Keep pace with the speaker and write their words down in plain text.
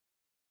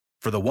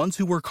For the ones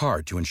who work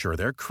hard to ensure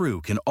their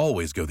crew can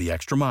always go the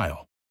extra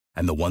mile,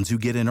 and the ones who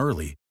get in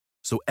early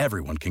so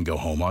everyone can go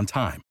home on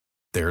time,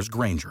 there's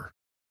Grainger,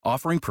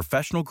 offering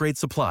professional-grade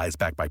supplies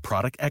backed by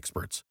product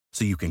experts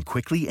so you can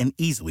quickly and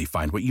easily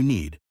find what you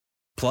need.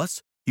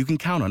 Plus, you can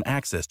count on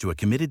access to a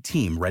committed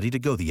team ready to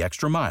go the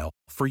extra mile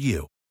for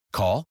you.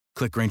 Call,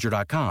 click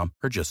Grainger.com,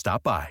 or just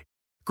stop by.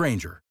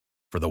 Grainger,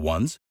 for the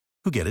ones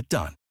who get it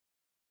done.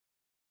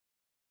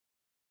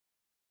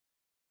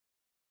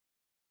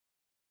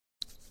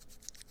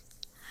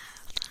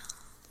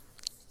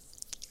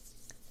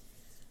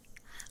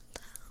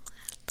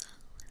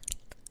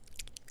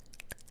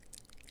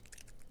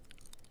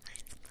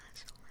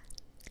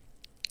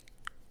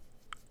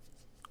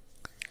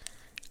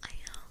 I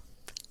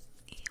hope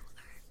you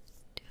are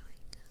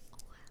doing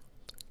well.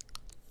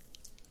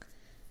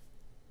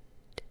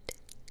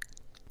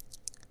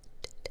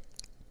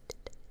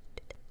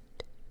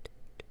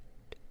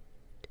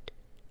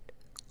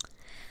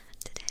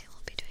 Today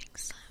we'll be doing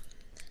some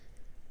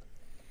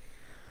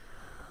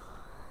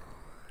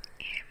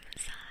ear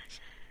massages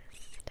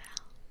to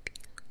help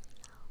you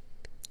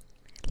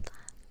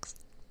relax.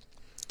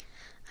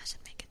 I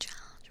should make a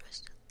challenge,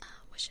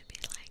 which should be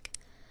like,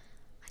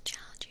 I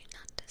challenge you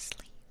not to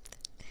sleep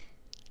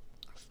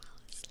or fall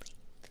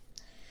asleep.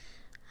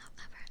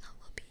 However, I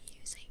will be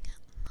using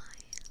my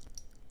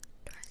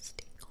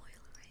trusty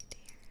oil right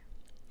here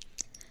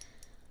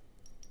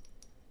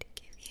to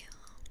give you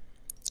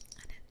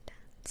an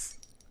intense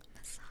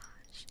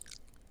massage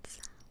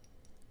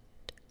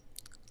sound.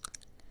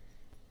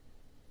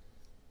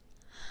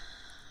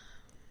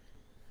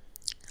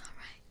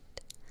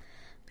 Alright,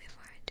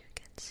 before I do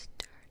get started,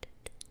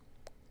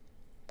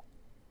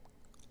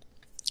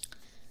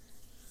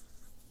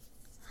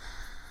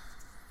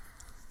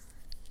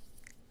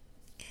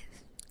 if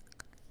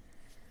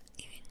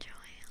you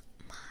enjoy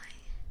my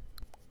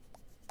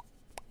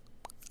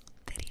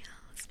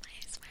videos, my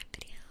ASMR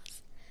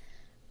videos,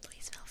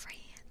 please feel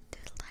free to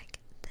like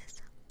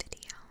this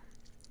video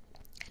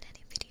and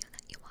any video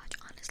that you watch.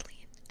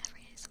 Honestly,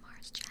 every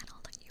ASMR's channel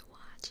that you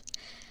watch,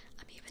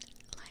 I'm even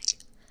like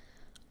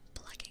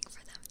plugging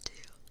for them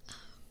too.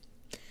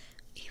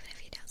 Even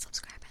if you don't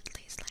subscribe, at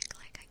least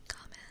like and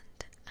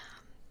comment.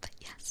 But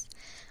yes,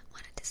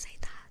 wanted to say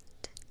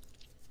that.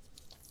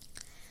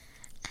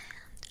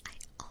 And I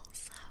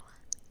also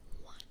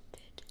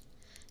wanted to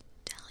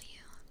tell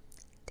you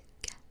to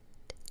get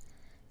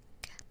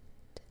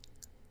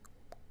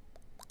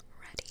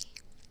ready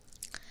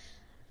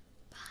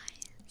by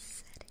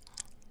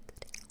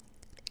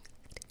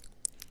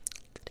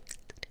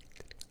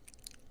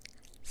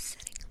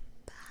sitting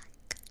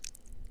back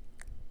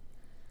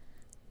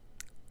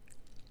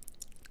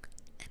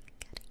and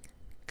getting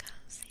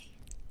cozy,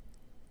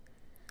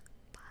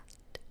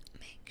 but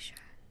make sure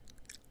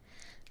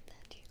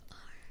that you are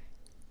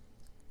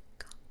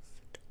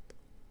comfortable.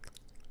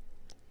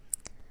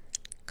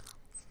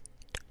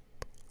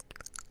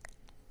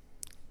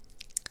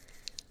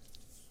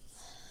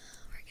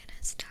 We're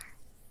gonna start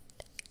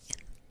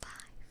in 5,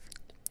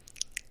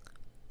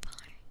 4,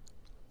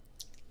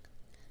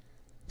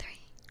 3,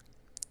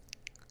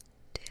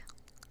 2,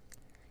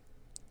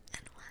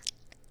 and 1.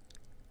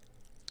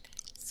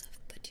 So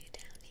I've put you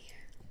down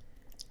here.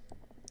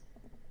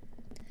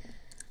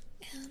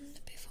 And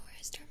before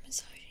I start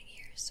massaging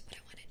ears, what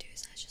I want to do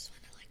is I just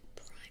want to like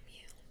prime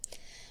you.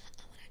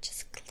 I want to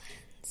just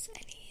cleanse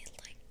any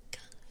like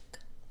gunk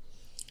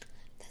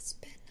that's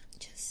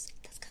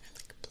kind of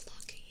like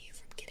blocking you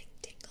from getting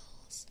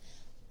tingles,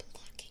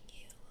 blocking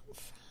you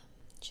from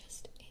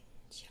just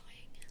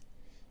enjoying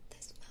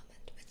this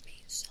moment with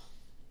me. So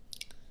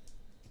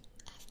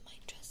I have my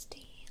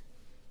trusty,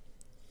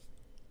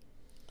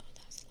 oh,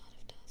 that was a lot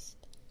of dust,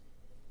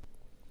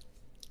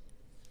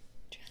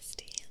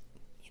 trusty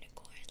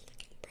unicorn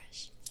looking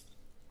brush.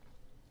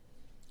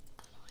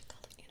 I don't know, I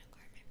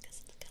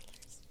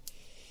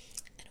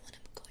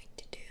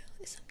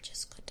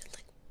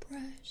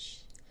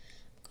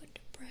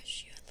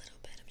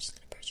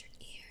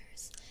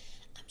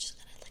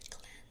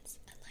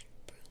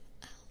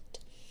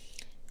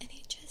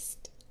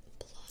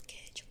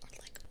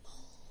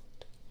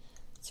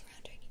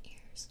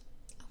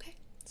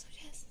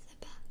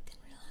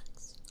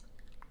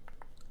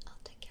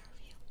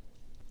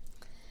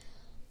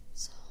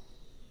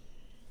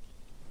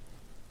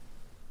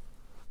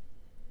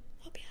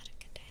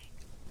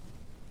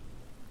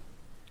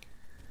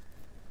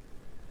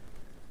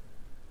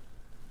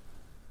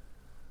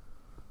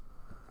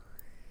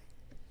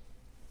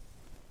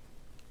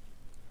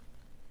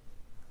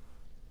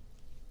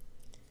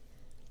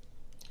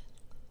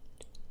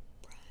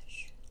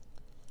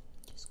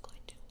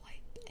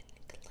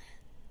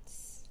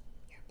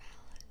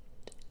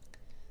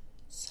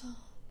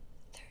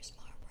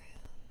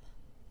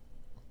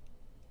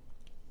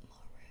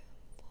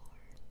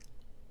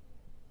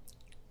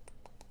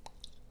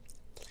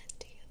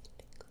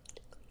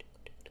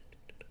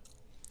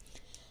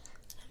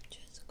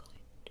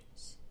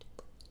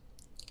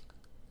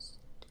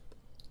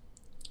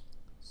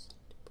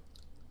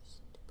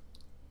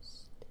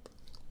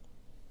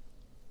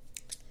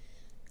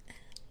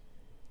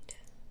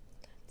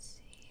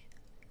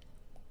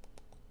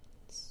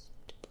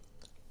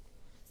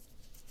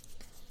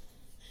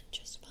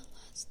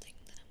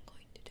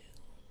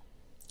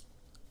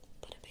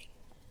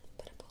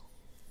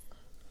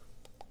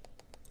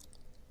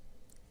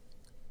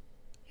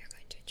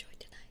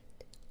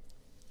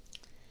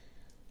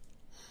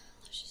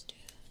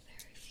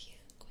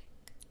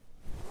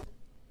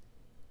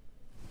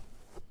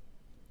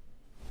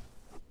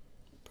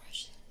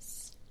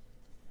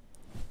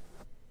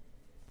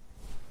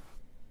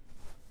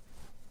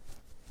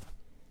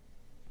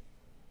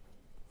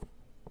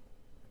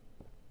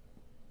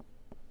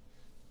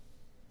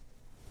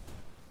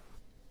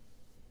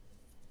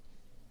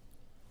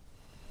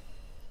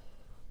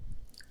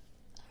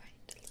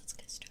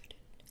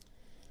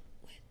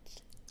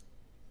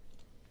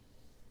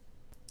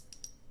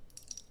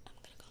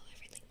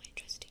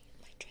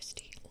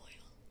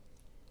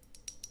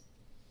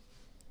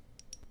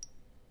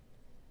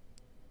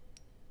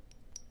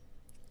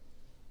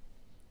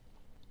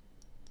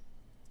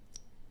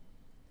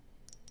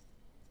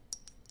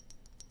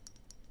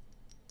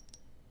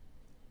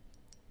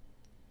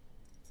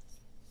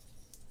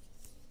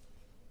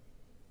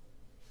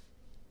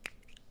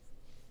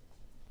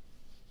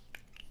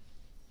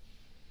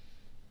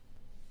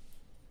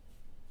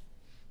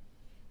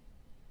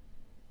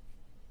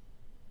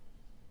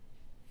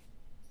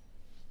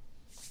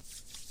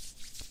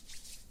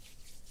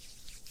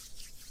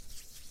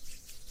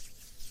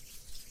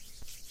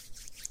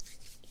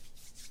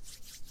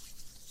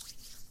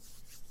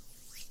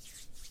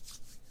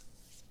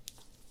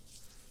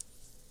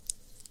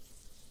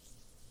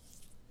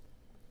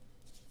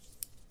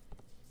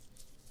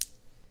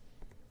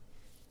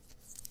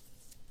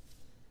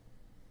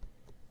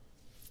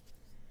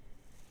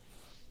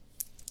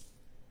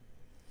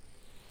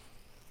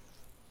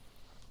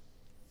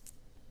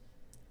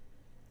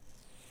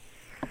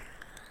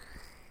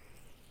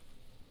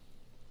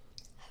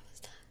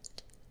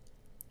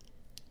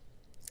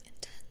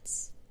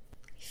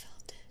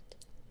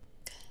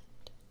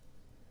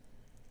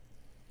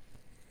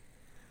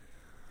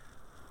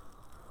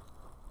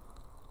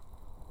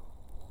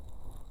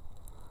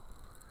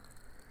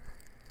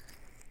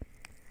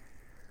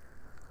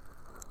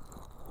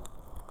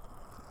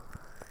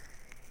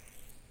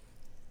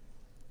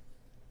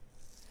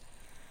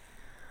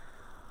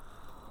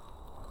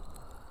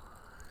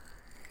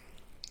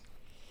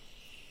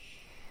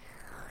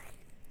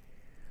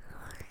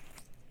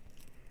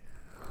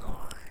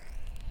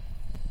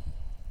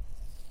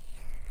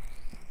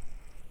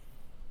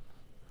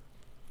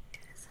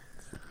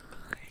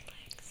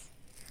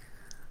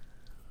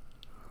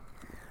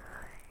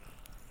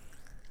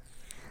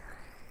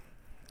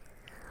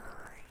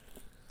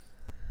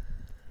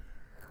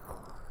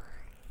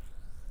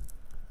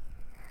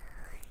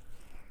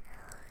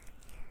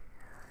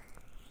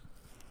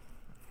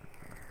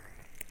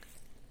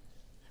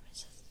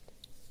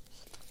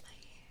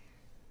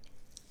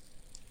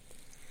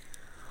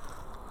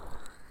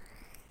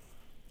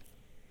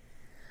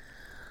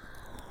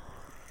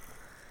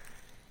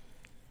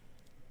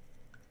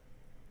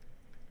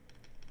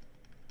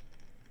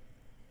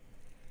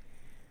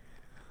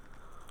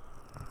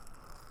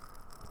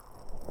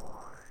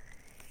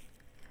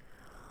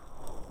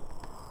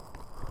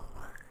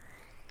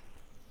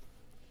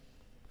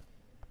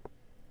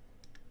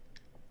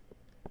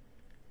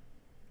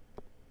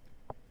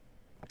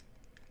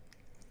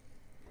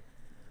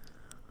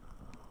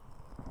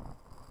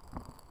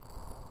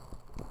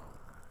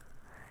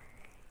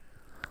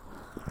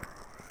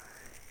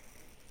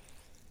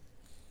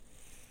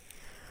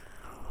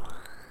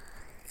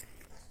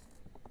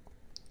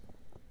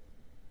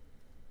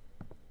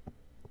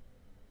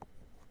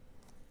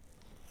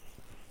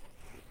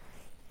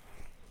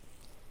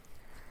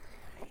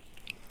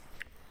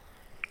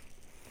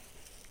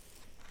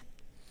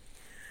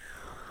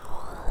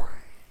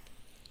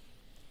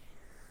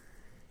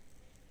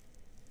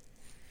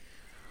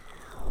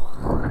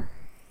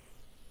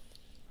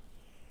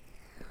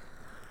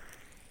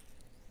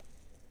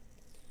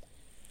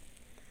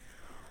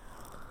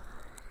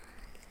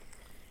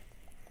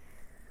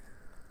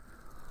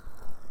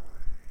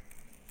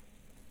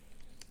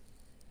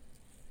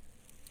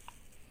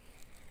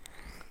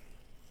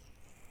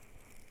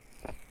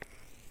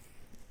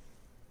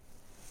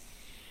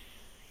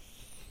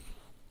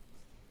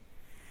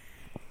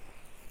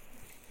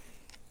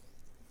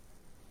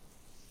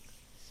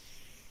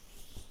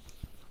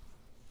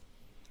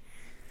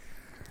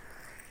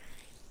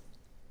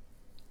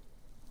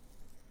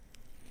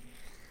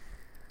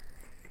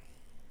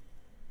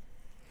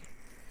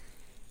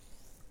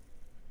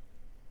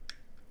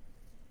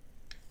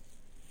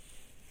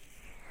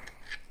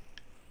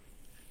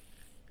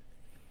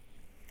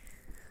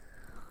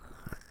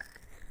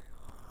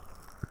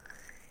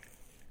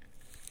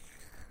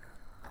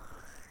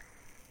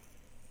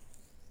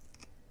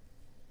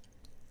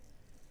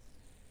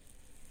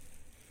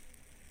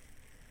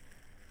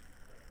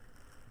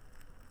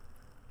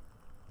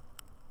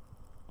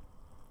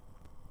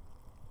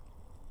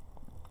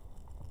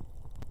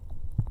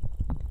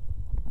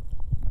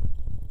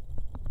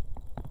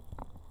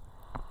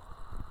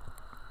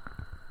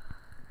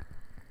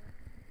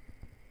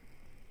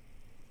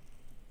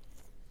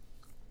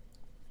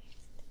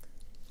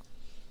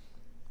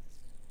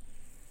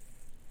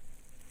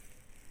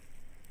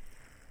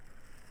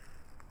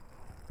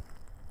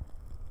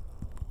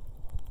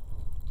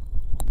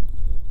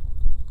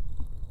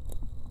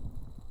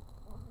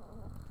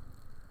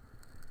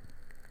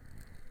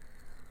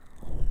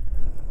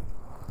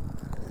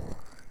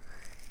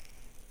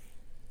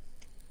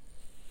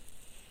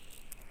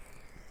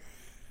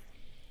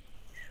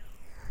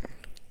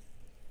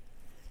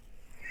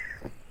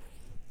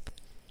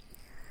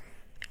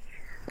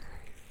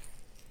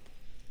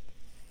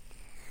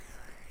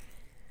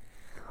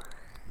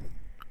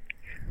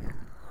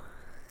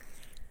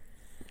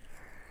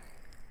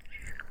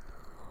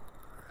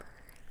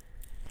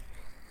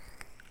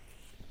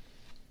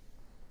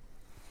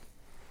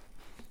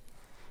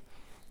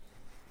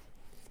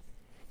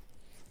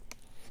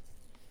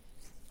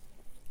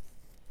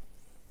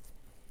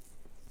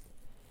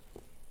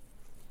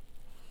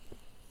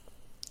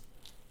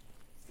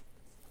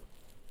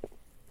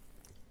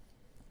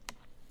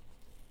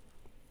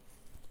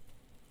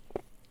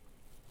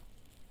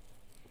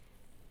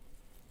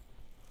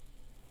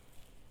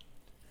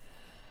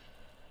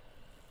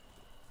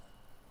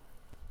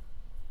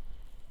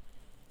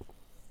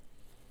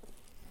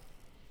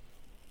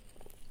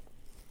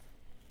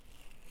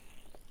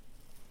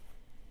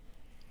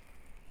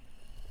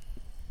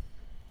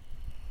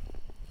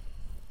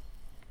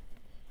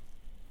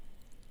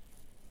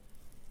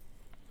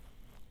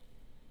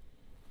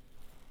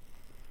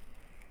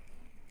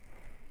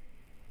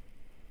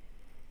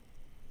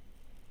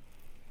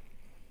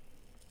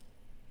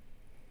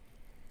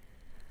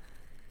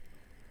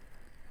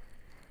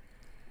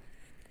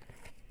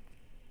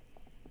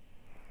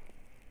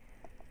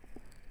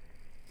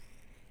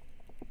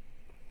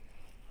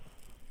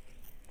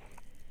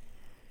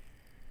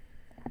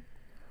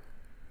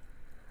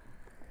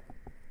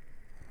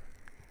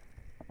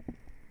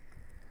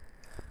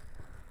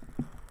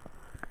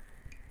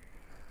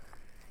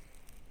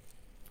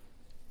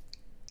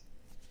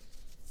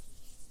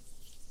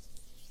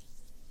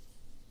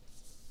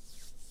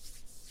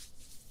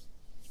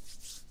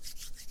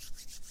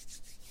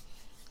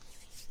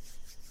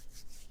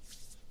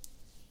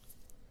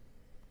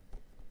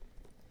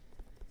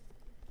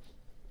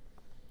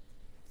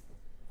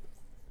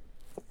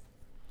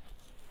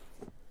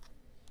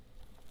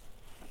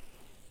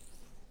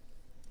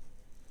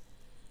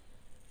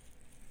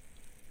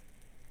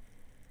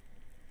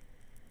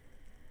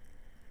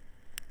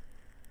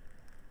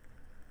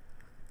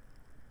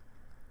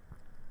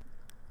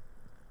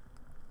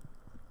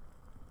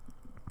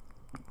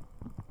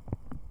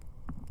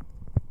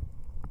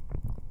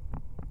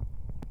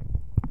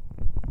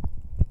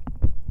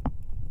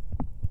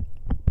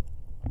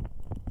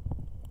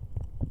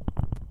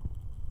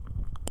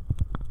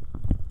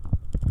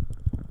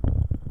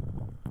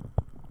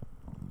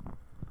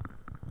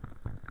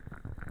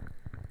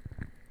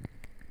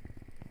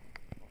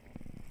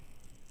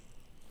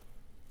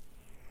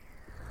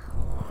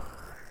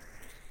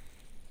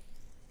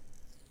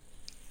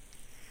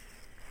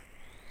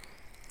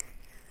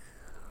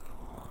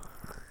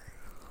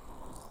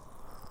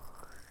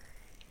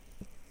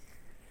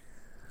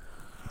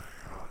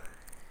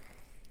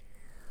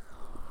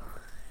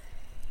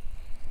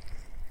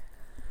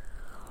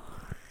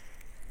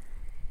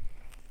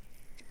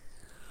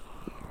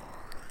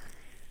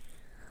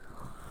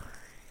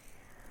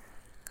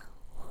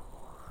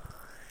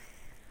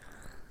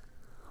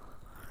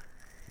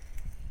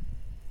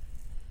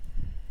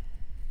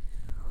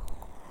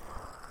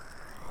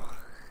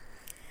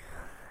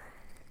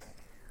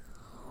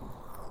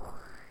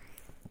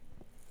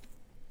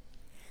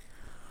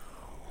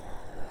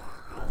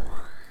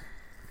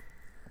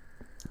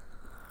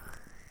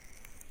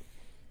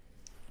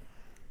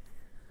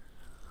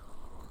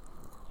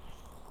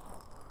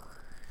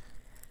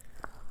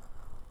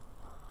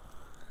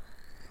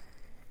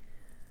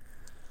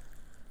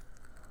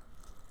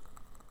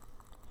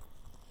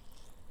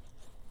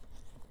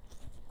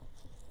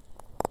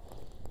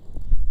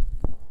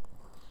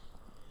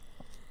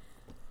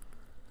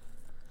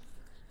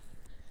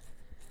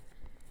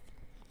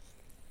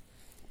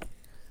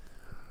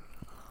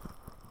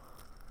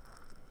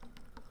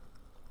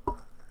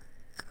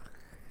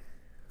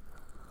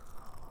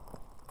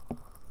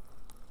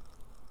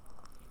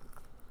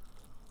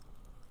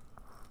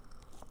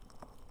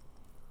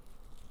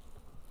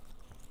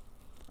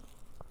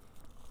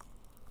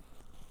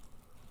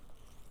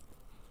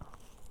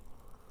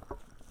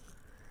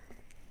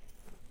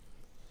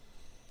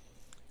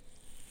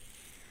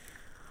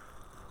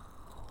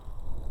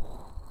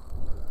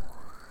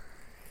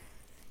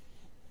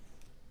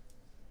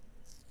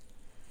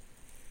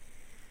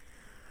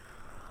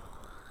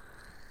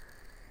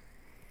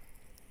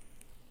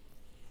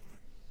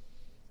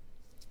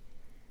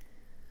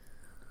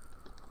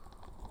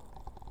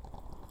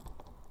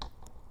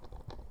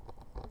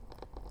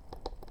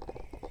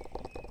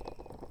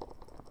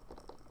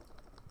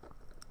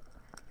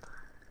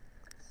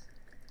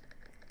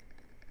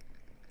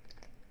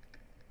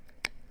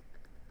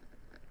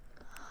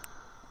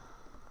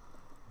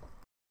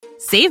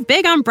Save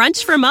big on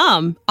brunch for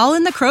mom, all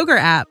in the Kroger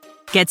app.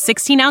 Get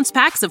 16-ounce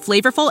packs of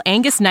flavorful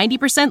Angus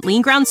 90%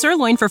 lean ground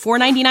sirloin for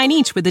 $4.99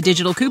 each with a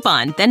digital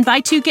coupon. Then buy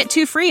 2, get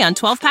 2 free on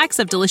 12 packs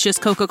of delicious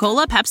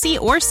Coca-Cola, Pepsi,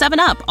 or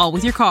 7UP, all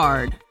with your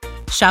card.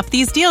 Shop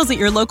these deals at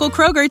your local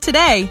Kroger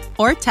today,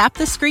 or tap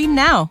the screen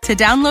now to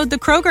download the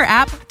Kroger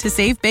app to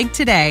save big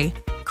today.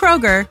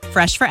 Kroger,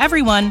 fresh for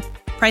everyone.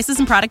 Prices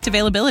and product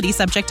availability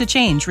subject to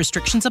change.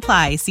 Restrictions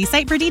apply. See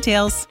site for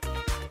details.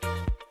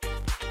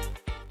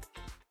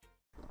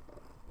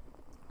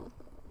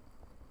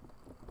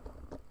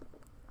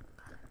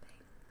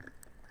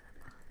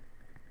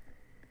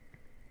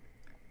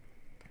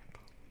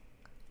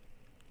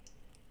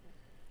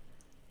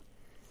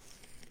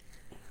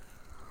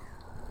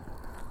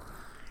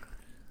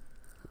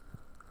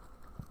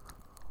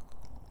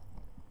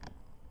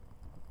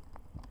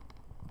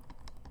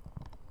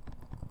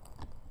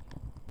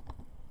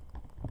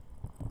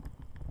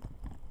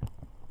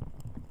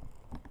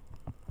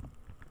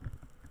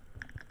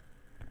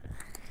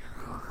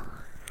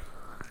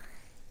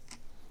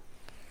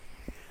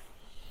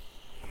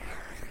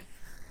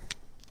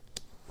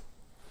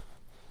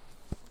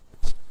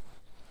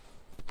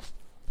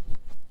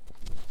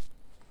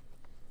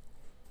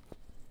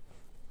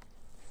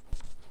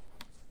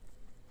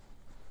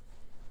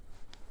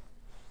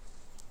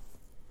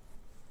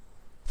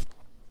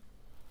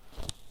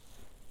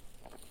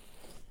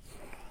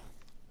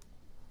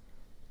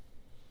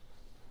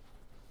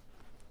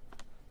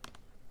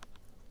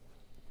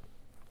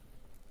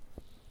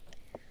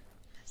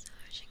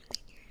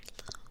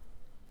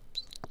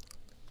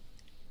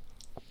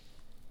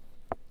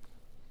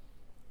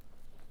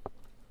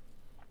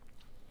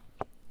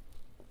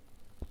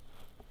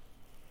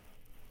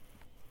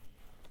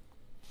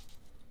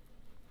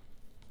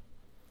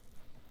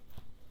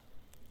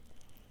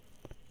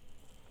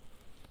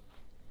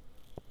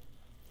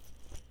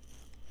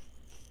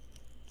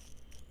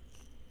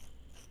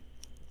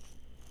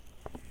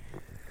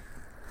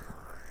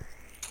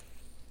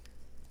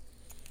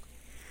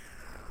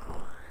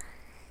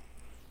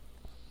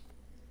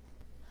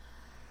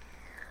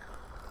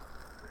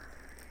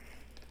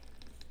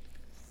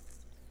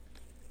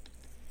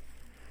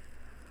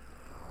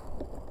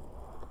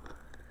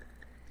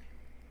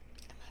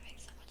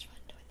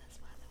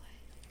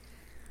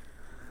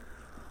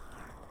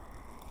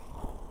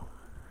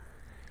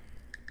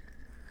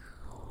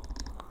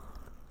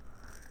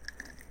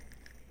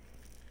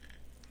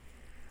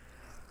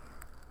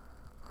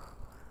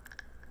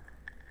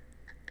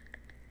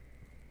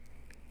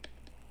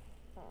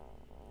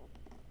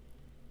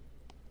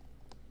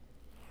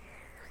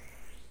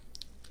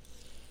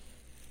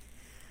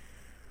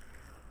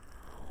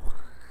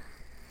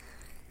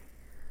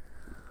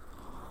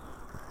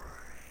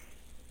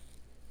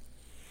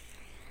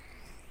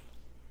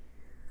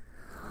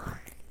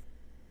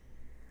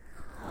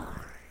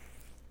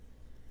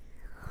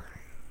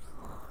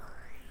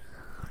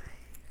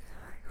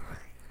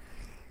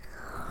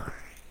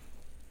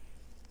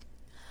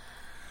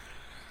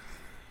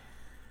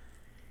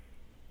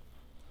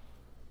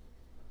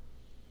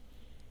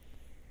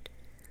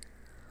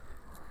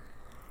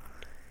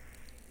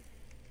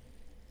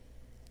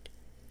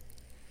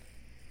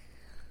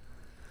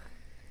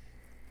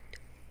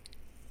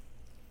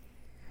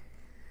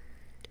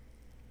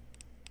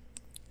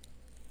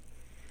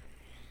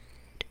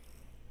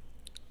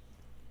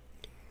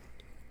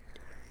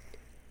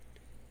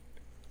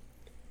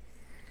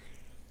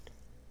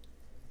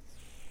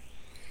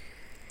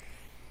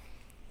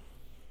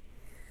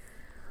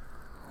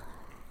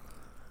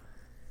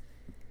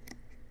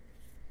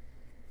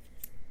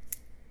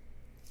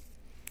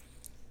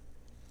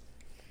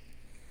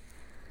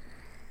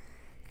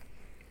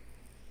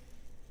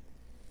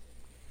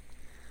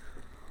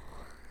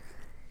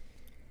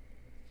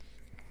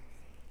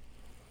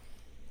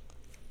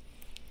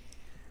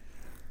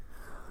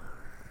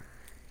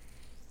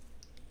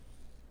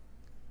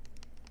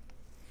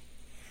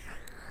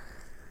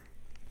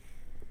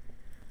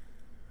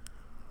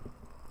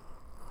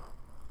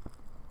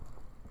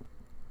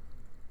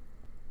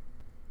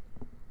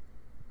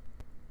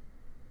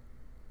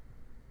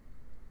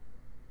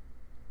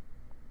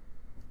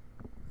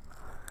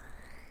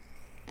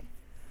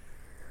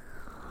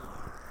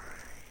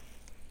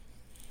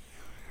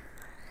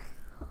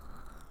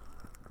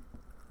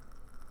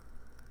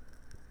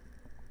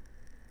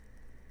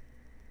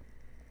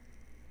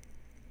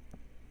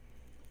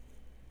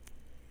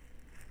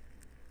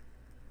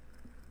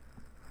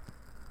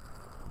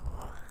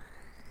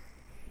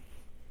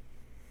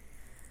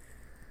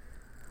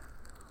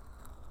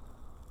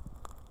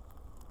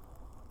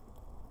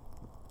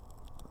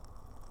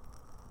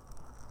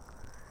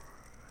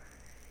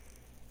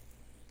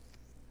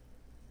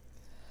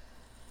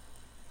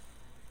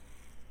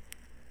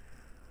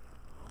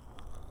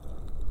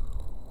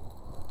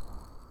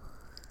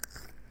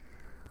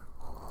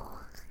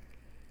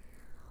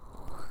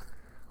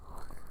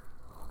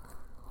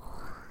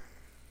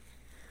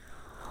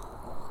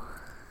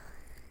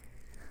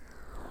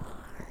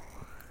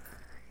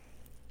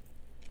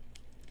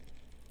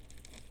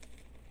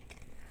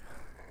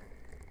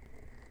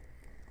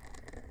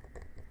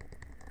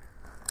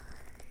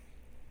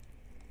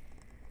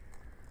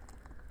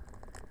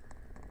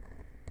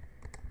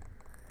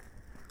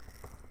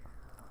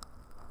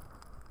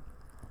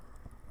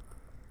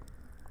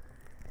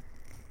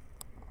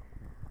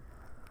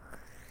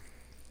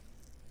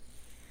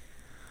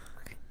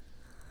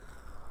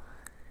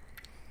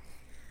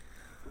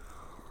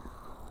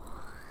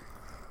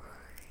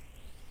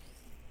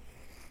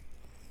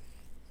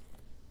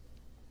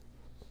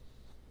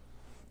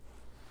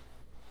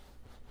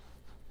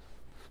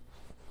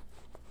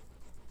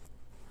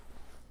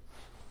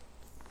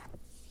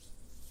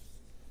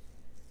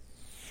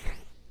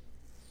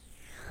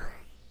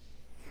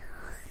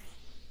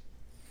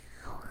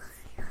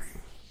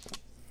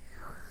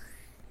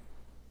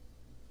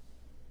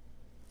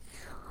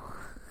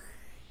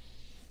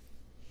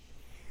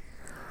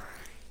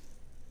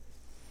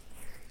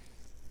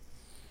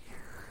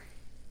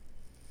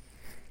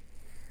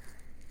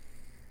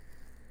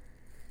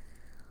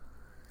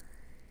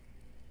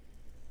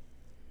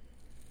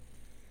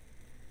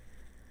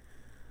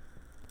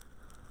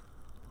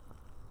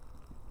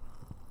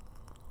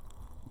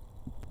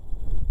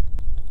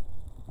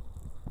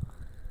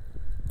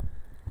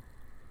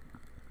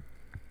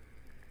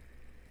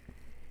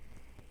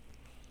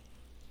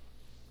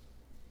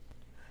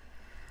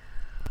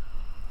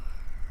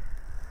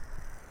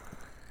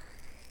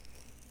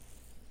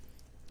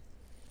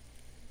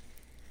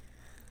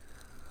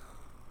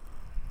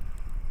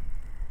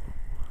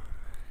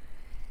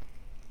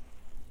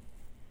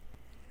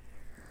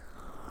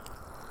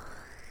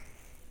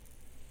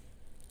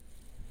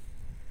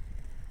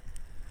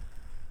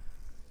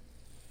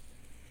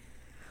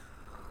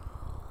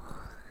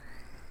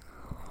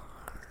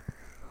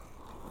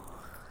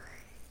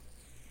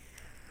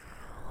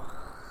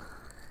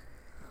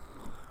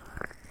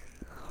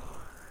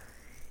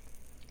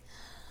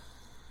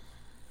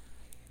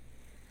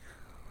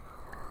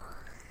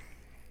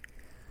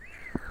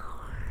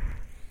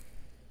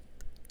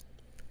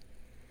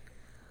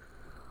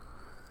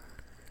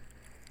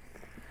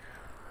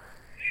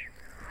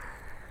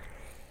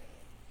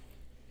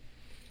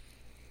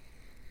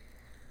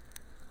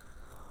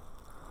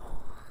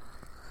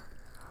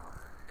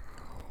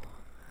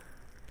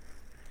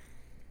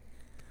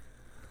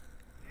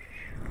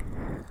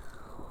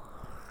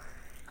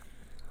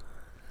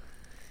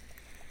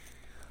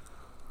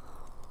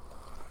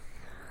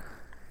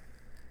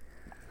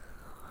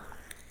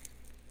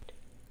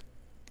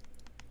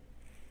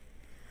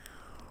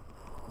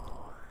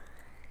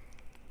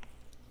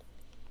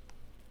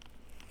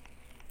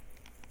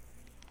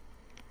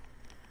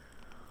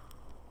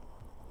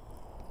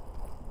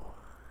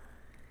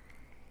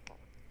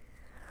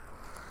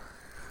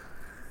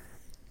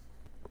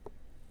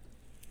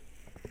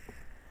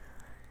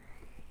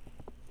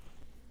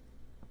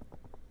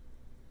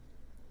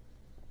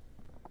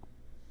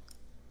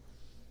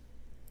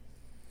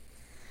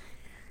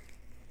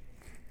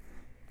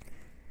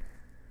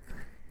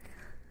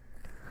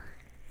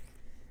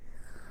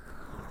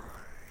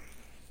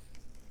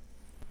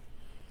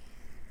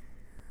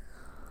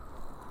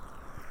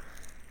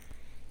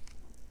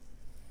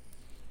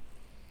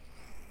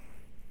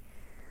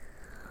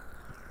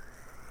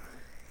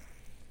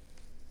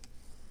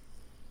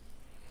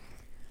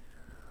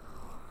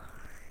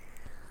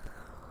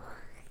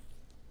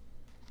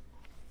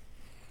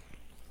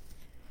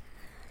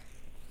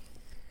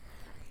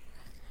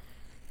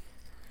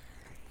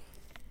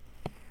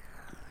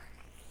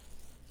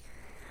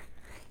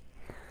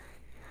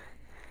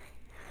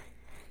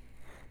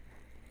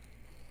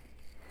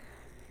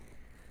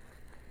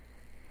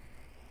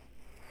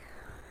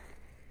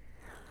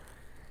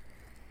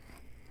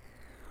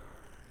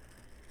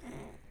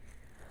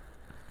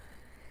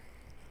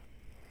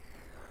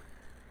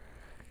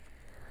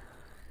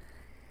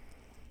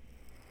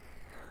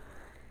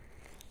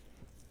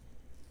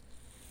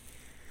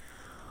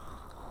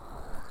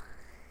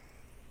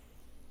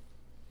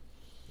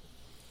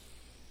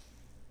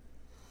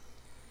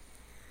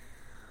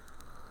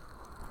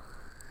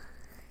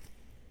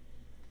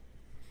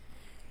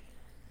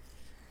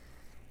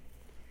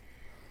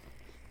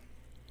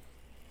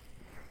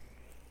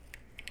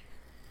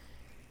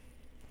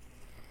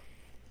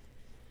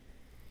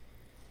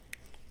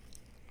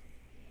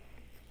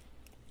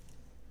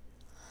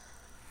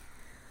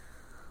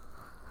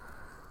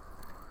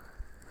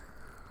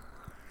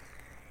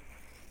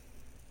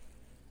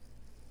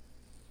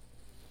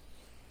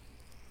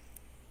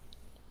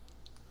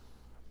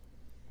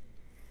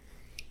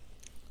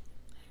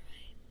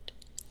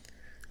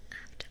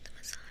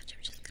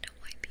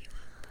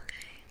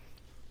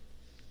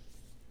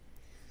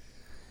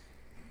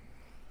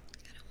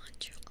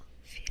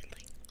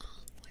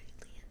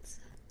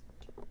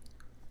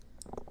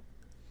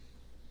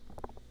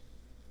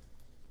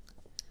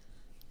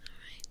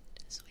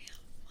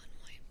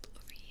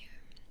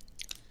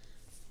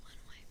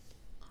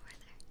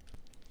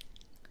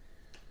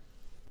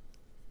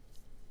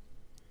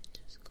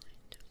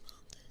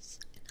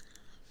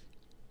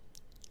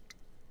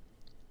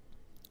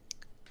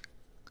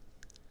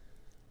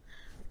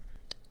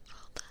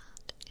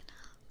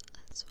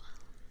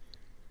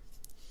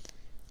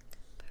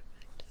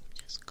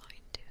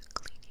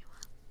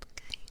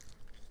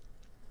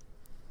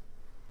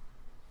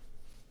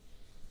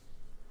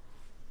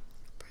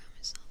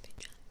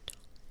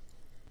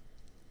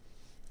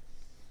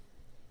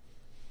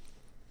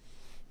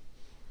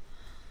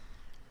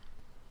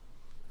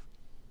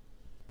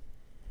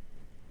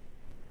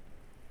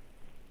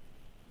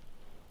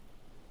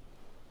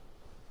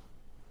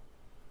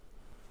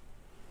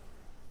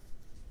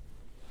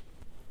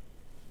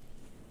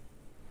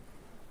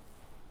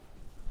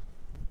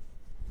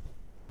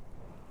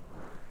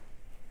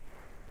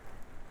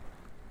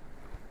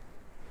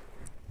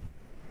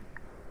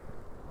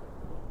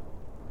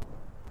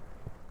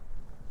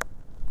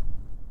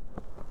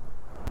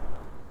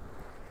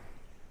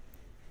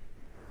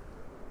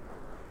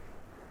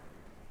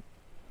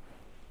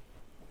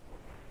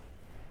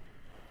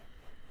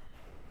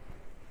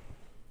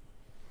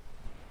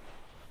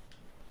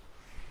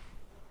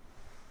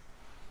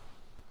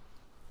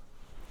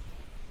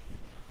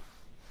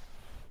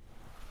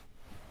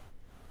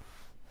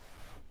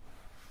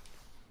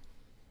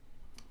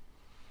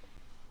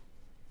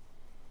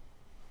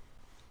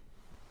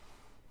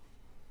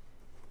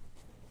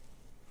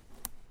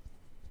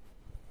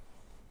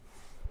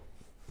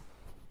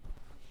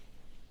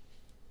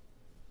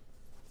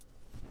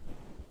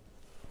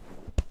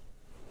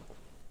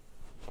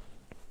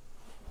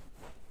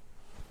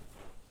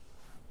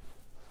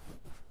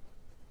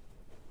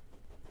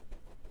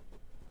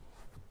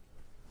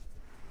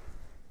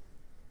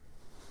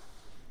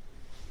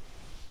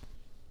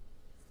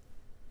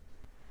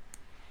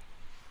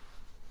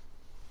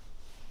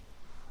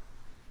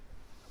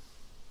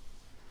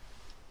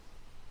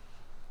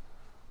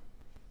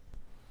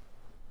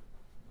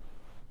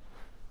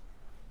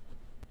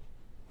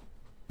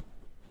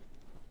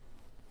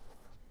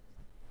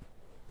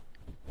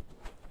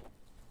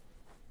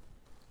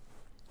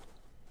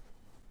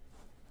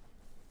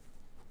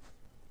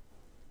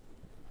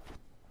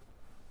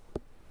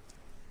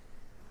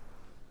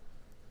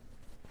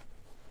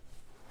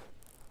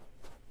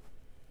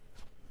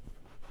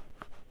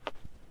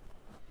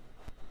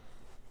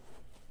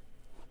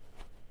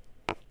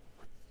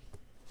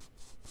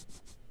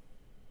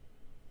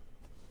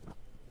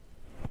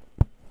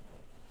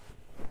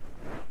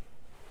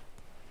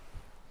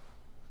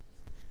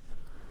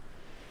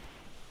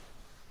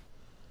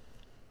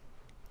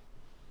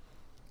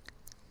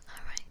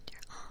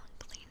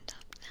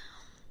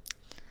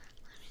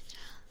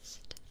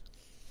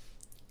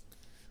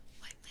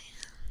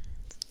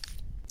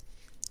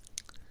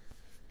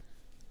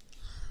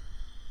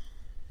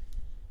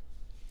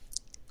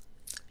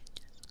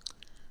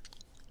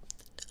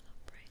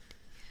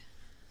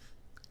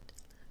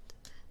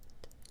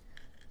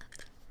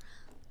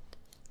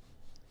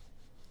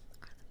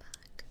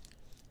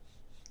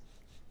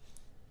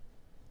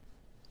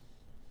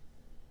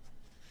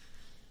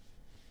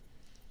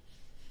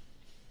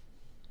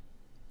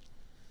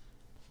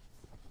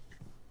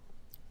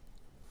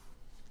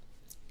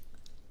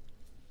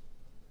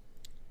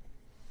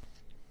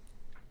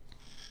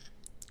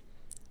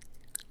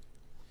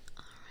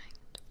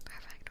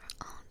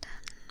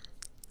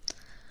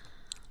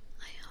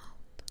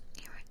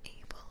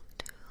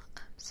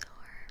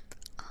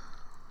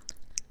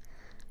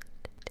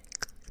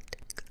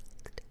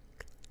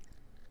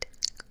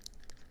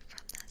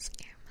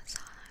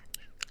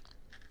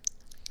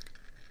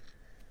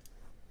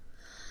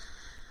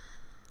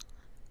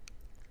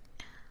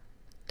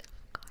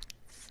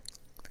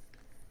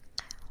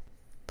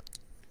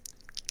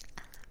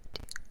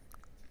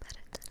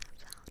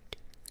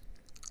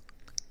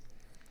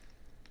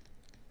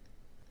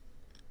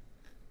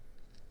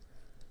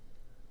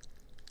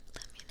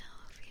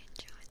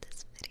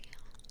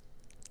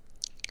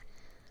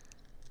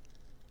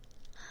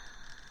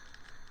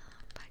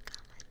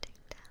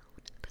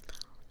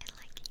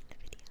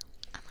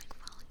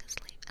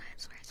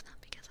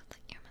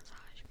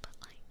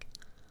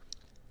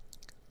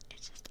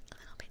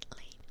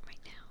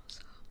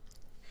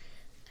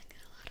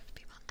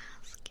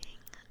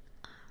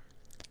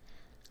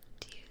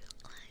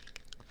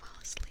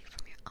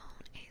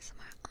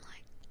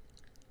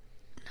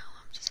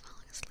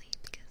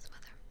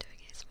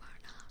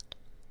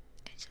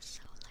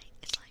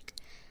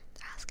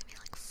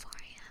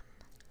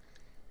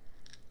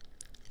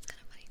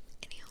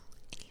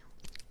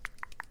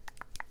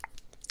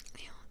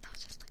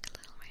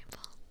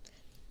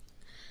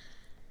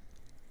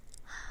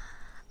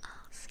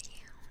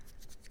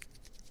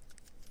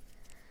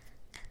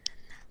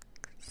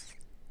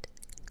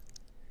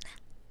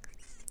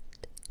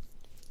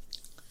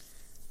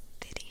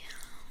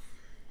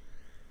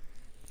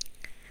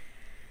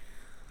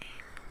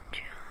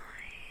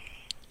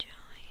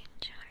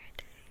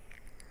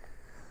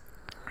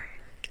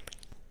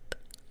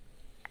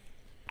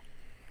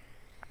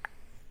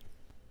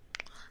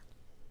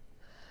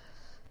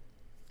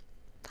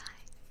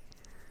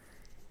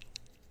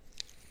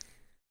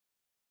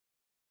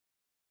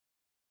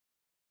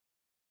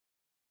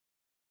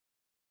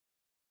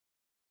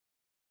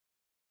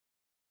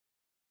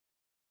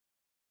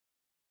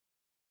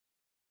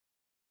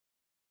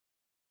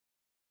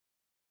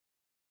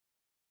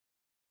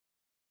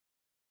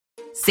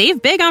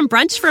 Save big on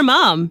brunch for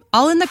mom,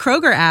 all in the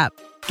Kroger app.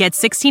 Get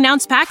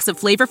 16-ounce packs of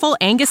flavorful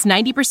Angus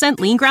 90%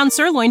 lean ground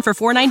sirloin for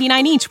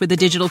 $4.99 each with a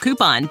digital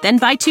coupon. Then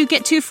buy 2,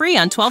 get 2 free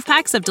on 12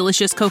 packs of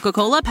delicious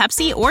Coca-Cola,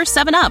 Pepsi, or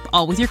 7-Up,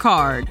 all with your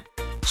card.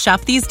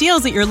 Shop these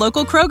deals at your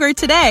local Kroger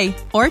today,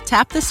 or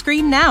tap the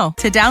screen now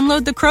to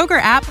download the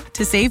Kroger app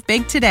to save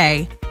big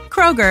today.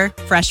 Kroger,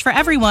 fresh for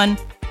everyone.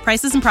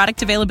 Prices and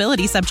product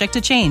availability subject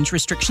to change.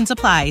 Restrictions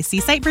apply.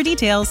 See site for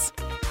details.